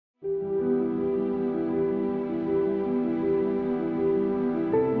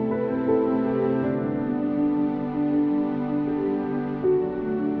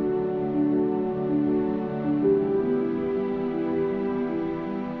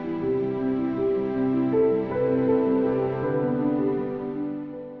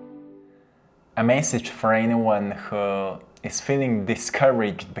a message for anyone who is feeling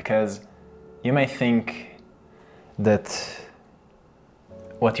discouraged because you may think that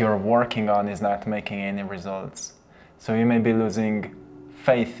what you're working on is not making any results. So you may be losing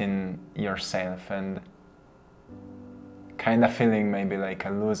faith in yourself and kind of feeling maybe like a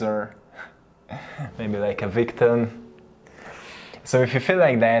loser, maybe like a victim. So if you feel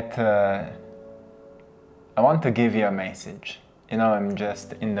like that, I want to give you a message. You know, I'm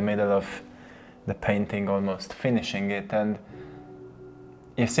just in the middle of the painting, almost finishing it, and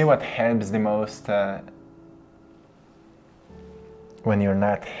you see what helps the most when you're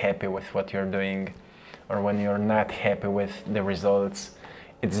not happy with what you're doing, or when you're not happy with the results.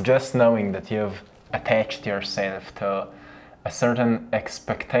 It's just knowing that you've attached yourself to a certain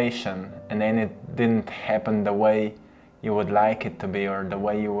expectation and then it didn't happen the way you would like it to be or the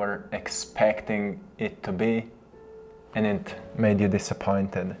way you were expecting it to be, and it made you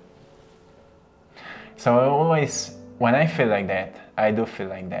disappointed. So I always, when I feel like that, I do feel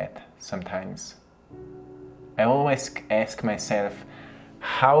like that sometimes, I always ask myself,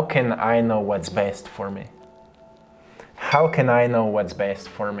 how can I know what's best for me? How can I know what's best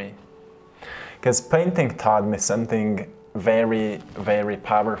for me? Because painting taught me something very, very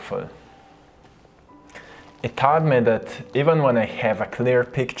powerful. It taught me that even when I have a clear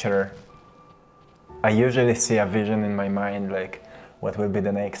picture, I usually see a vision in my mind, like what will be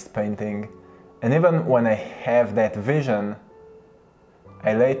the next painting. And even when I have that vision,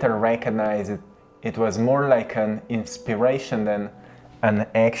 I later recognize it was more like an inspiration than an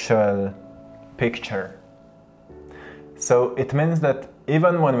actual picture. So it means that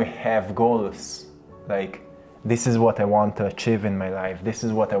even when we have goals, like this is what I want to achieve in my life, this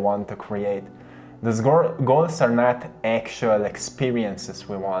is what I want to create, those goals are not actual experiences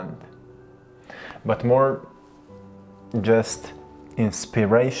we want, but more just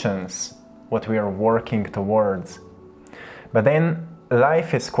inspirations, what we are working towards. But then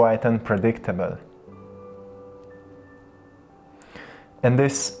life is quite unpredictable. And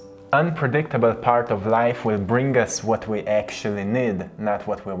this unpredictable part of life will bring us what we actually need, not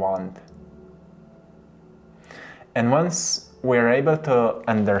what we want. And once we're able to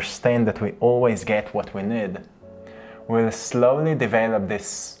understand that we always get what we need, we'll slowly develop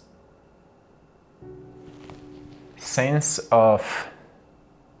this sense of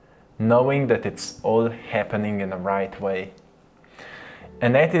knowing that it's all happening in the right way.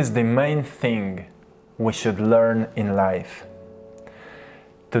 And that is the main thing we should learn in life.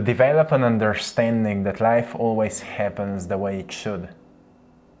 To develop an understanding that life always happens the way it should.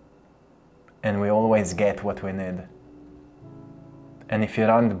 And we always get what we need. And if you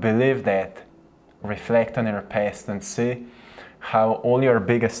don't believe that, reflect on your past and see how all your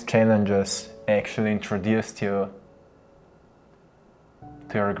biggest challenges actually introduced you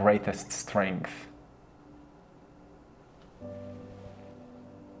to your greatest strength.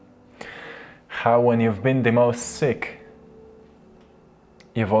 How when you've been the most sick,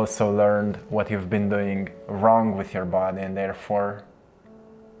 you've also learned what you've been doing wrong with your body, and therefore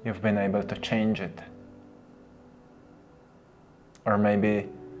you've been able to change it. Or maybe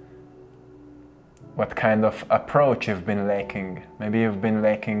what kind of approach you've been lacking. Maybe you've been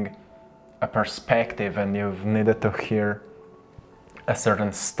lacking a perspective and you've needed to hear a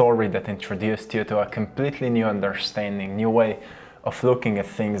certain story that introduced you to a completely new understanding, new way of looking at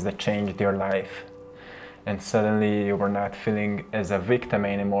things that changed your life. And suddenly you were not feeling as a victim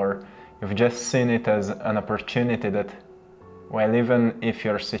anymore. You've just seen it as an opportunity that, well, even if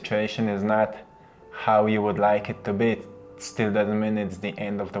your situation is not how you would like it to be, it still doesn't mean it's the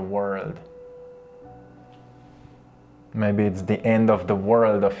end of the world. Maybe it's the end of the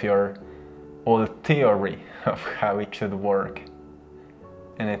world of your old theory of how it should work.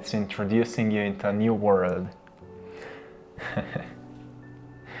 And it's introducing you into a new world.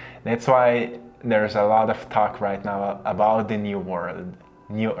 That's why there's a lot of talk right now about the new world,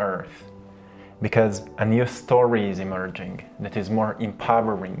 new earth, because a new story is emerging that is more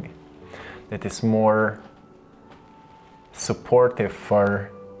empowering, that is more supportive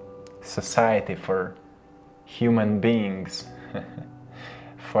for society, for human beings,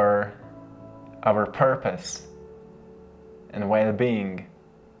 for our purpose and well-being.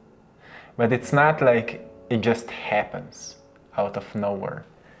 But it's not like it just happens out of nowhere.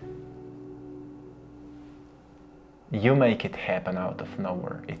 You make it happen out of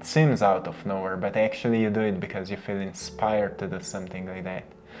nowhere. It seems out of nowhere, but actually you do it because you feel inspired to do something like that.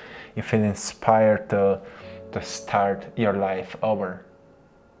 You feel inspired to start your life over.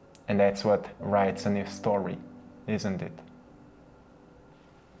 And that's what writes a new story, isn't it?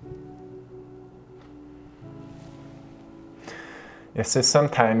 You see,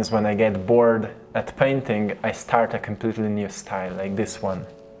 sometimes when I get bored at painting, I start a completely new style, like this one.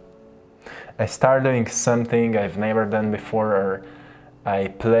 I start doing something I've never done before, or I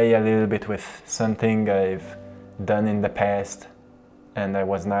play a little bit with something I've done in the past and I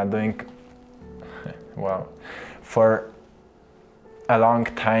was not doing, well, for a long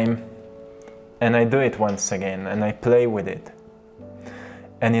time, and I do it once again and I play with it.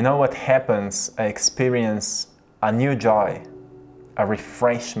 And you know what happens? I experience a new joy, a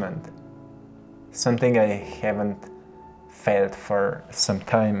refreshment, something I haven't felt for some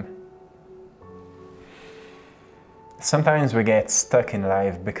time. Sometimes we get stuck in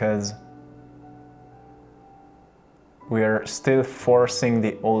life because we are still forcing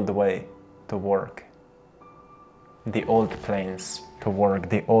the old way to work, the old plans to work,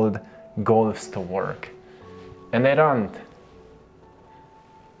 the old goals to work, and they don't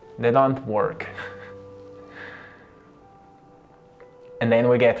work. And then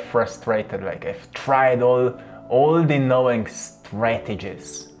we get frustrated, like I've tried all the knowing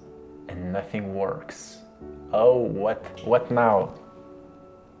strategies and nothing works. Oh, what now?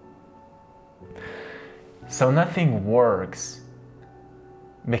 So nothing works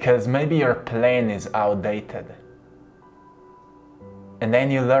because maybe your plan is outdated. And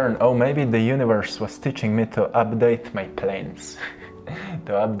then you learn, oh, maybe the universe was teaching me to update my plans,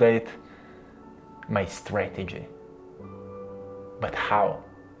 to update my strategy. But how?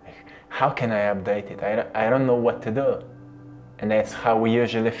 How can I update it? I don't know what to do. And that's how we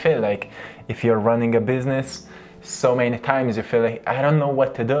usually feel. Like if you're running a business, so many times you feel like, I don't know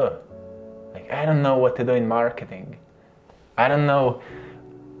what to do. Like I don't know what to do in marketing. I don't know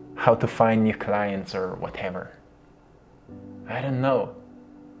how to find new clients or whatever. I don't know.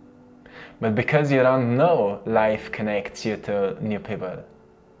 But because you don't know, life connects you to new people.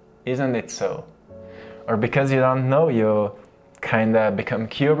 Isn't it so? Or because you don't know, you kind of become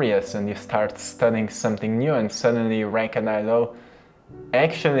curious and you start studying something new and suddenly you recognize, oh,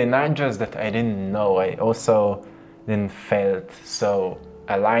 actually not just that I didn't know, I also didn't felt so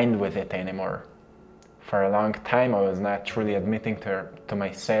aligned with it anymore. For a long time I was not truly admitting to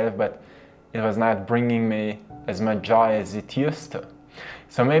myself, but it was not bringing me as much joy as it used to.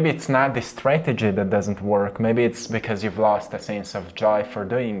 So maybe it's not the strategy that doesn't work, maybe it's because you've lost a sense of joy for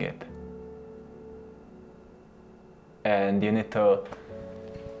doing it. And you need to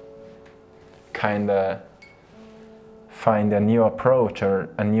kind of find a new approach or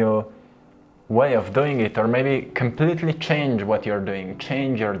a new way of doing it, or maybe completely change what you're doing,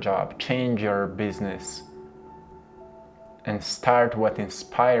 change your job, change your business, and start what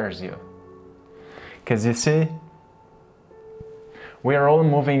inspires you. Because you see, we are all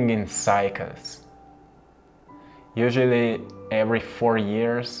moving in cycles. Usually every 4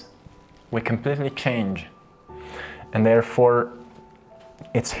 years we completely change. And therefore,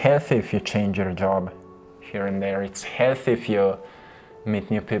 it's healthy if you change your job here and there. It's healthy if you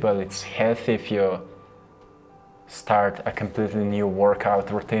meet new people. It's healthy if you start a completely new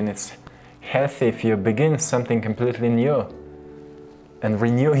workout routine. It's healthy if you begin something completely new and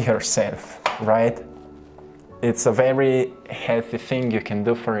renew yourself, right? It's a very healthy thing you can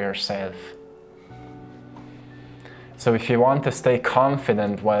do for yourself. So if you want to stay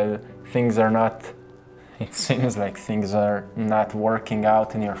confident while things are not, it seems like things are not working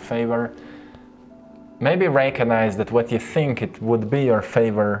out in your favor, maybe recognize that what you think it would be your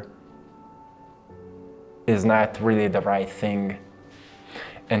favor is not really the right thing,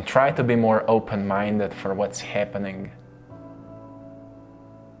 and try to be more open-minded for what's happening.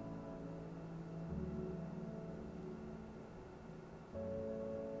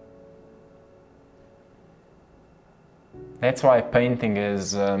 That's why painting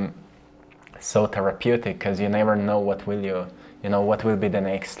is so therapeutic, because you never know what what will be the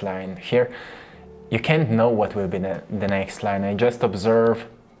next line. Here, you can't know what will be the next line. I just observe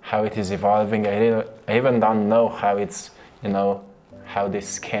how it is evolving. I even don't know how it's, how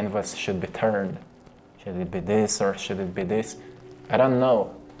this canvas should be turned. Should it be this or should it be this? I don't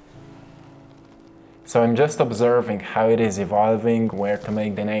know. So I'm just observing how it is evolving, where to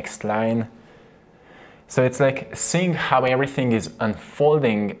make the next line. So it's like seeing how everything is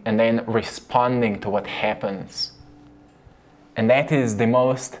unfolding and then responding to what happens. And that is the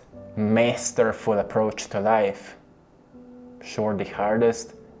most masterful approach to life. Sure, the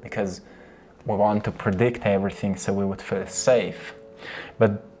hardest, because we want to predict everything so we would feel safe.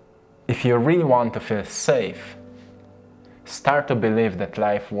 But if you really want to feel safe, start to believe that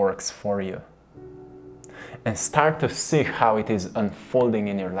life works for you. And start to see how it is unfolding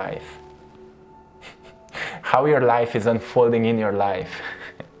in your life. How your life is unfolding in your life.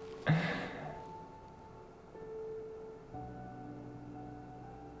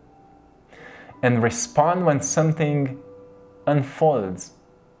 and respond when something unfolds.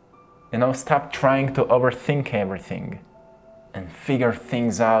 You know, stop trying to overthink everything and figure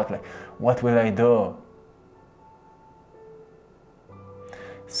things out, like, what will I do?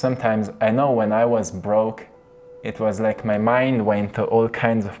 Sometimes, I know when I was broke, it was like my mind went to all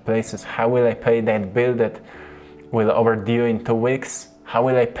kinds of places. How will I pay that bill that will overdue in 2 weeks? How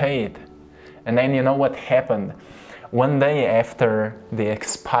will I pay it? And then you know what happened? One day after the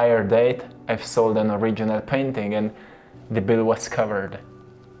expire date, I've sold an original painting and the bill was covered.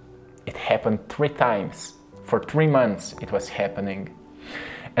 It happened 3 times. For 3 months it was happening.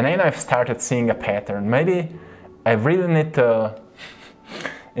 And then I've started seeing a pattern. Maybe I really need to...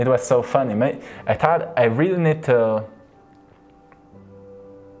 It was so funny. I thought I really need to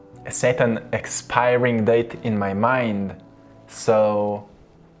set an expiring date in my mind so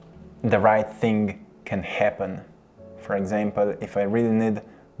the right thing can happen. For example, if I really need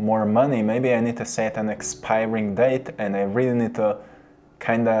more money, maybe I need to set an expiring date, and I really need to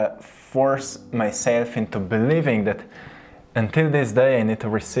kind of force myself into believing that until this day I need to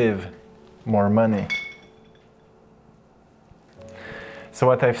receive more money. So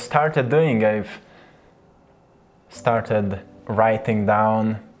what I've started doing, I've started writing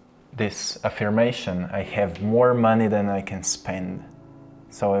down this affirmation: I have more money than I can spend,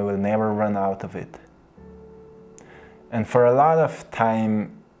 so I will never run out of it. And for a lot of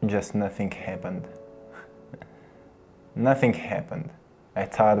time, just nothing happened. Nothing happened. I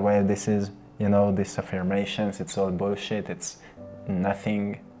thought, well, this is, you know, these affirmations, it's all bullshit, it's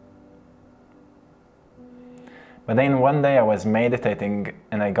nothing. But then one day I was meditating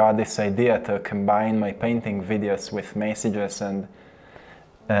and I got this idea to combine my painting videos with messages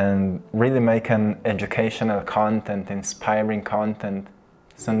and really make an educational content, inspiring content,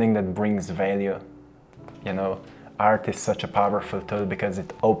 something that brings value. You know, art is such a powerful tool because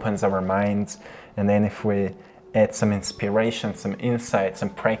it opens our minds, and then if we add some inspiration, some insight, some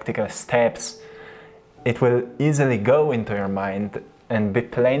practical steps, it will easily go into your mind and be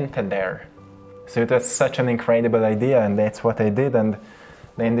planted there. So it was such an incredible idea, and that's what I did, and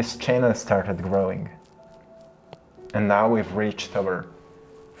then this channel started growing. And now we've reached over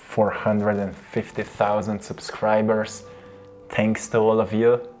 450,000 subscribers, thanks to all of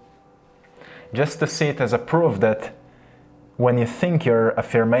you. Just to see it as a proof that when you think your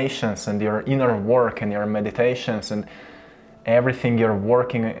affirmations and your inner work and your meditations and everything you're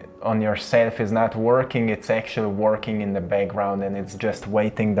working on yourself is not working, it's actually working in the background and it's just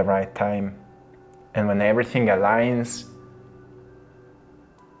waiting the right time. And when everything aligns,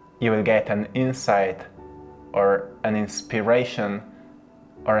 you will get an insight or an inspiration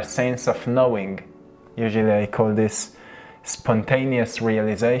or a sense of knowing. Usually I call this spontaneous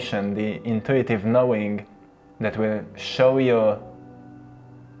realization, the intuitive knowing that will show you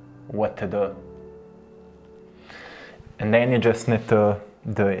what to do. And then you just need to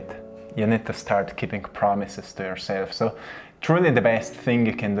do it. You need to start keeping promises to yourself. So truly the best thing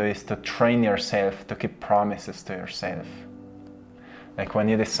you can do is to train yourself to keep promises to yourself. Like when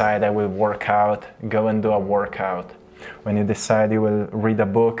you decide I will work out, go and do a workout. When you decide you will read a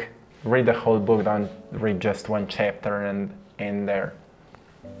book, read the whole book, don't read just one chapter and end there.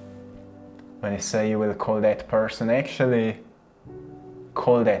 When you say you will call that person, actually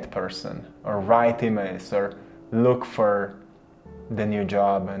call that person, or write emails, or look for the new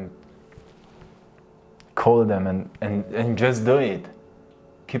job and call them and just do it.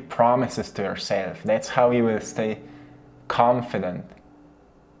 Keep promises to yourself. That's how you will stay confident.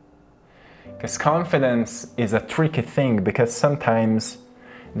 Because confidence is a tricky thing, because sometimes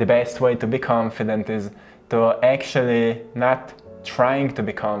the best way to be confident is to actually not trying to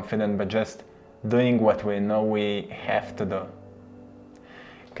be confident, but just doing what we know we have to do.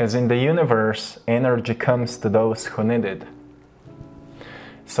 Because in the universe, energy comes to those who need it.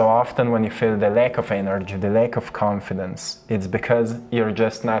 So often when you feel the lack of energy, the lack of confidence, it's because you're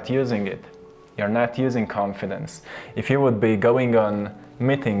just not using it. You're not using confidence. If you would be going on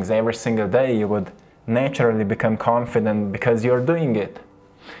meetings every single day, you would naturally become confident because you're doing it.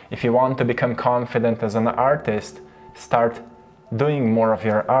 If you want to become confident as an artist, start doing more of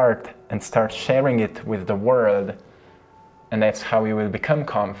your art and start sharing it with the world, and that's how you will become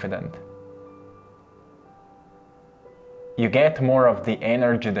confident. You get more of the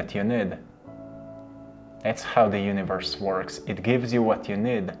energy that you need. That's how the universe works. It gives you what you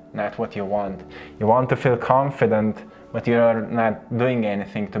need, not what you want. You want to feel confident, but you're not doing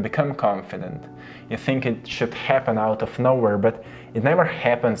anything to become confident. You think it should happen out of nowhere, but it never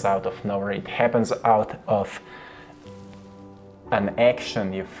happens out of nowhere. It happens out of an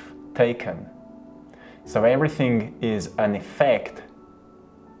action you've taken. So everything is an effect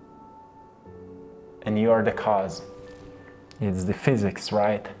and you are the cause. It's the physics,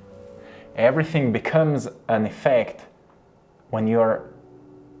 right? Everything becomes an effect when you're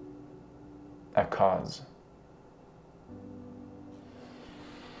a cause.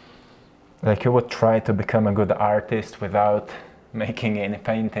 Like you would try to become a good artist without making any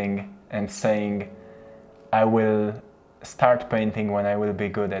painting and saying, I will start painting when I will be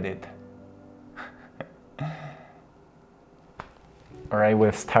good at it. Or I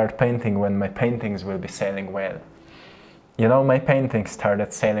will start painting when my paintings will be selling well. You know, my paintings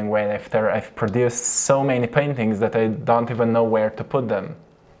started selling well after I've produced so many paintings that I don't even know where to put them.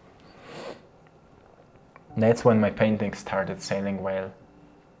 That's when my paintings started selling well.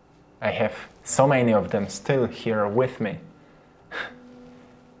 I have so many of them still here with me.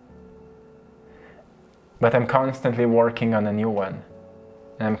 But I'm constantly working on a new one.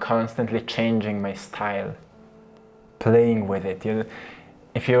 And I'm constantly changing my style, playing with it.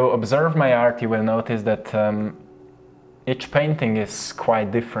 If you observe my art, you will notice that each painting is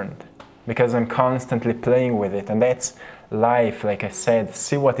quite different, because I'm constantly playing with it, and that's life. Like I said,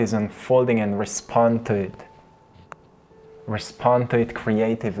 see what is unfolding and respond to it. Respond to it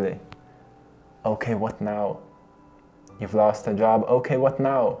creatively. Okay, what now? You've lost a job. Okay, what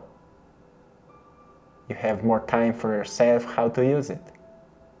now? You have more time for yourself. How to use it?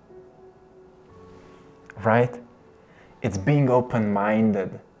 Right? It's being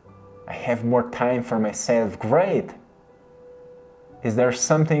open-minded. I have more time for myself. Great! Is there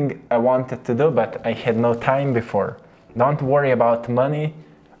something I wanted to do but I had no time before? Don't worry about money.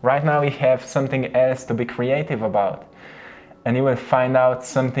 Right now you have something else to be creative about. And you will find out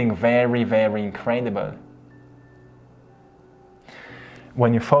something very, very incredible.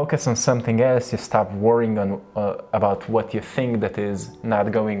 When you focus on something else, you stop worrying about what you think that is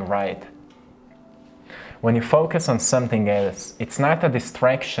not going right. When you focus on something else, it's not a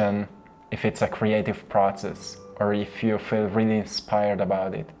distraction if it's a creative process or if you feel really inspired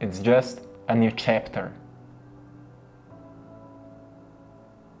about it. It's just a new chapter.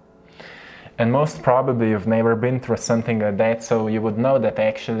 And most probably you've never been through something like that, so you would know that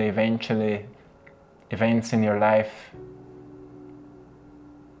actually eventually events in your life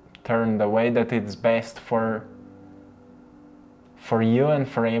turn the way that it's best for you and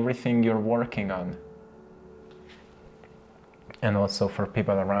for everything you're working on. And also for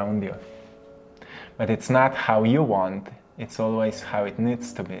people around you. But it's not how you want, it's always how it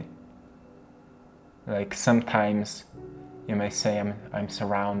needs to be. Like sometimes you may say, I'm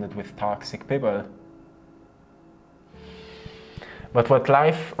surrounded with toxic people. But what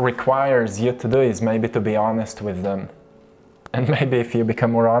life requires you to do is maybe to be honest with them. And maybe if you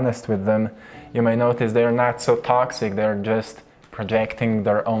become more honest with them, you may notice they're not so toxic, they're just projecting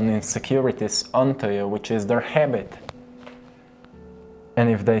their own insecurities onto you, which is their habit. And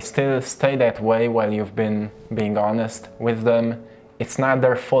if they still stay that way while you've been being honest with them, it's not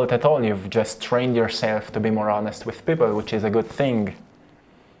their fault at all. You've just trained yourself to be more honest with people, which is a good thing.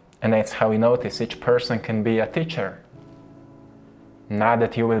 And that's how you notice each person can be a teacher. Not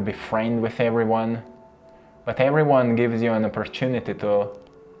that you will be friends with everyone, but everyone gives you an opportunity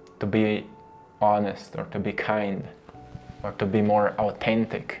to be honest or to be kind or to be more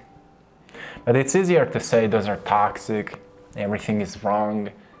authentic. But it's easier to say those are toxic, everything is wrong,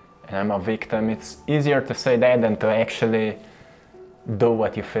 and I'm a victim. It's easier to say that than to actually do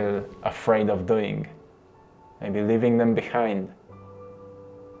what you feel afraid of doing. Maybe leaving them behind.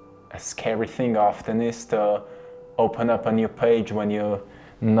 A scary thing often is to open up a new page when you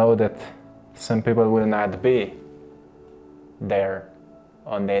know that some people will not be there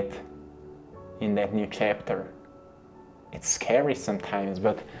in that new chapter. It's scary sometimes,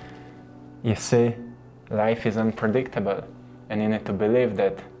 but you see, life is unpredictable. And you need to believe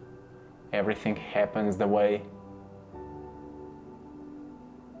that everything happens the way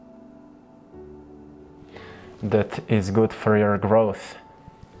that is good for your growth.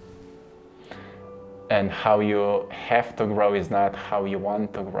 And how you have to grow is not how you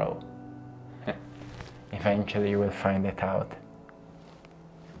want to grow. Eventually you will find it out.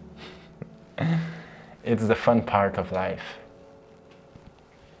 It's the fun part of life.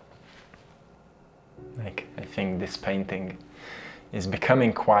 Like, I think this painting is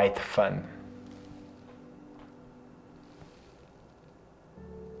becoming quite fun.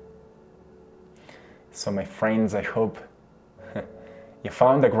 So my friends, I hope you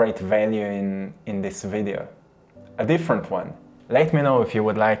found a great value in this video. A different one. Let me know if you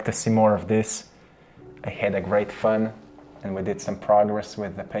would like to see more of this. I had a great fun and we did some progress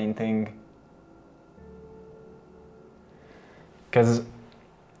with the painting. Because,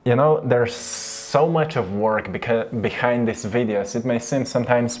 you know, there's so much of work behind these videos. It may seem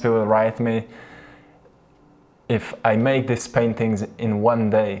sometimes people write me if I make these paintings in one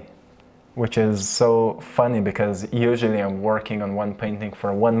day, which is so funny because usually I'm working on one painting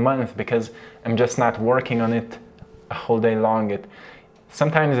for 1 month because I'm just not working on it a whole day long.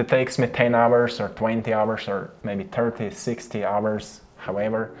 Sometimes it takes me 10 hours or 20 hours or maybe 30, 60 hours,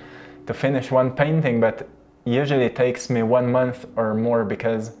 however, to finish one painting, but usually it takes me 1 month or more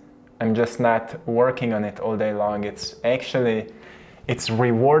because I'm just not working on it all day long. It's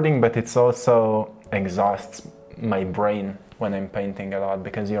rewarding, but it's also exhausts my brain when I'm painting a lot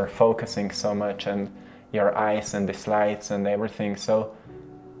because you're focusing so much and your eyes and the slides and everything. So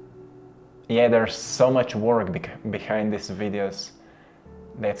yeah, there's so much work behind these videos.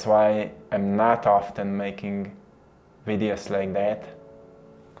 That's why I'm not often making videos like that.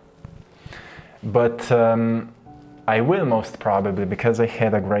 But I will most probably because I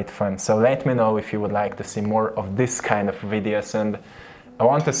had a great fun. So let me know if you would like to see more of this kind of videos. And I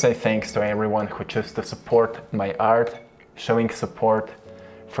want to say thanks to everyone who chose to support my art. Showing support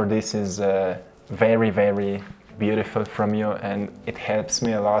for this is very, very beautiful from you, and it helps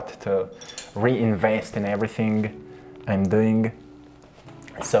me a lot to reinvest in everything I'm doing.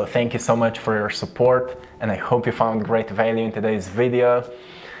 So thank you so much for your support, and I hope you found great value in today's video.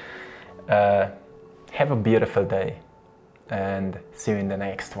 Have a beautiful day, and see you in the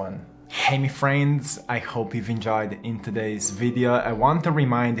next one. Hey my friends, I hope you've enjoyed in today's video. I want to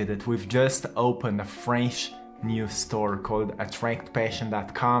remind you that we've just opened a fresh new store called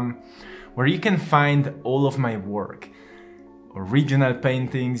AttractPassion.com, where you can find all of my work. Original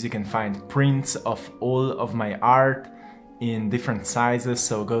paintings, you can find prints of all of my art in different sizes,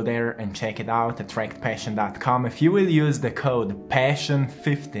 so go there and check it out, AttractPassion.com. If you will use the code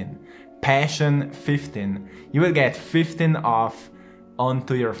PASSION15, PASSION15, you will get 15 off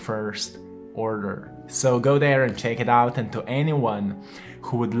onto your first order. So go there and check it out, and to anyone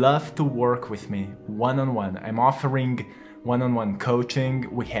who would love to work with me one-on-one, I'm offering one-on-one coaching.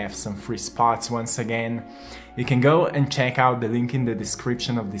 We have some free spots once again. You can go and check out the link in the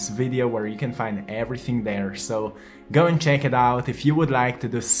description of this video where you can find everything there. So go and check it out. If you would like to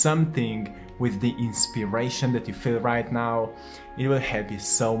do something with the inspiration that you feel right now, it will help you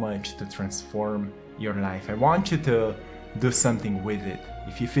so much to transform your life. I want you to do something with it.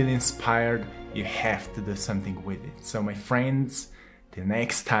 If you feel inspired, you have to do something with it. So my friends, till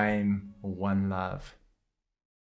next time, one love.